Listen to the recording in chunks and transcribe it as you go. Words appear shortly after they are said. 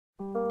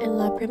En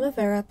la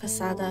primavera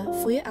pasada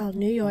fui a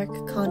New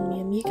York con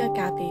mi amiga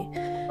Gaby.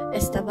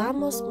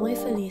 Estábamos muy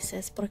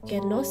felices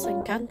porque nos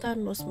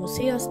encantan los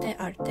museos de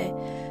arte.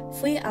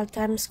 Fui al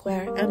Times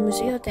Square, el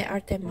Museo de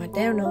Arte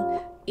Moderno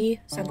y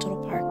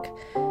Central Park.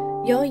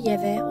 Yo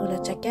llevé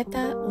una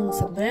chaqueta, un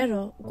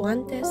sombrero,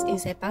 guantes y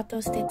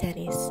zapatos de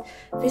tenis.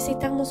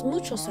 Visitamos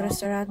muchos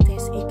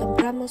restaurantes y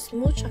compramos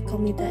mucha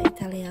comida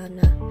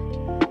italiana.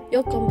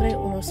 Yo compré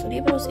unos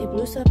libros y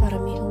blusa para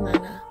mi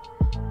hermana.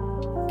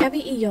 Gaby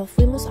y yo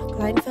fuimos a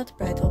Kleinfeld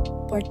Bridal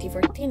por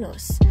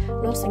divertirnos.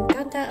 Nos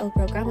encanta el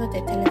programa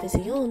de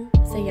televisión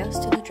The Yes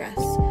to the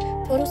Dress.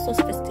 Todos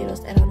los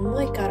vestidos eran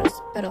muy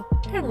caros, pero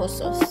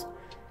hermosos.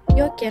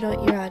 Yo quiero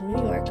ir a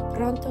New York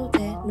pronto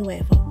de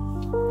nuevo.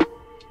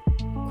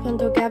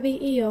 Cuando Gaby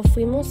y yo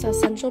fuimos a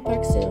Central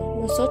Park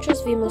Zoo,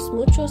 nosotros vimos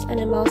muchos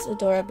animales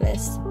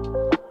adorables.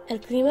 El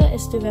clima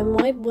estuvo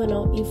muy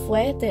bueno y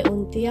fue de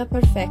un día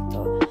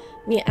perfecto.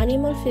 Mi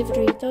animal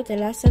favorito de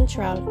la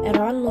central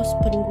eran los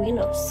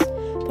pingüinos.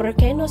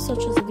 Porque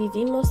nosotros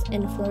vivimos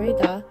en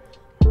Florida,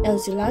 el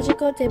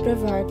zoológico de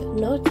Brevard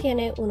no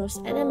tiene unos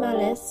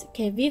animales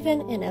que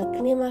viven en el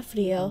clima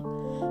frío.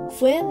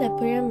 Fue la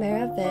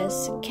primera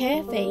vez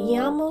que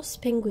veíamos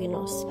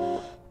pingüinos.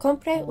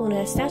 Compré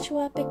una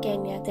estatua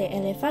pequeña de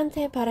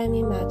elefante para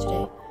mi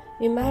madre.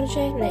 Mi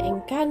madre le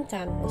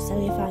encantan los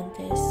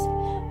elefantes.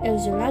 El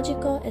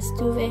zoológico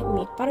estuvo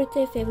mi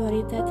parte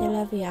favorita de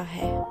la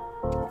viaje.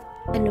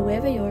 En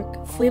Nueva York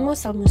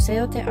fuimos al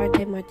Museo de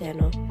Arte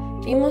Moderno.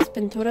 Vimos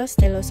pinturas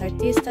de los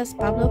artistas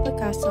Pablo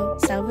Picasso,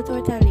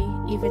 Salvador Dalí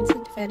y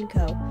Vincent Van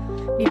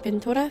Gogh. Mi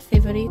pintura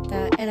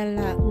favorita era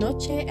La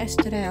Noche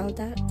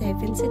Estrellada de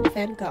Vincent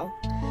Van Gogh.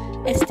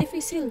 Es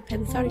difícil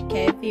pensar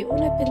que vi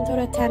una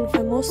pintura tan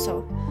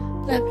famosa.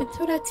 La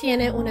pintura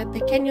tiene una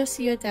pequeña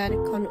ciudad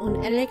con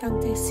un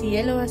elegante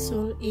cielo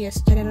azul y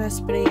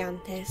estrellas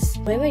brillantes.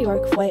 Nueva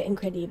York fue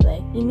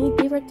increíble y me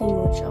divertí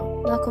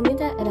mucho. La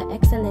comida era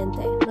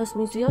excelente, los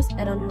museos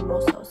eran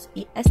hermosos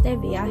y este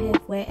viaje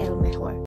fue el mejor.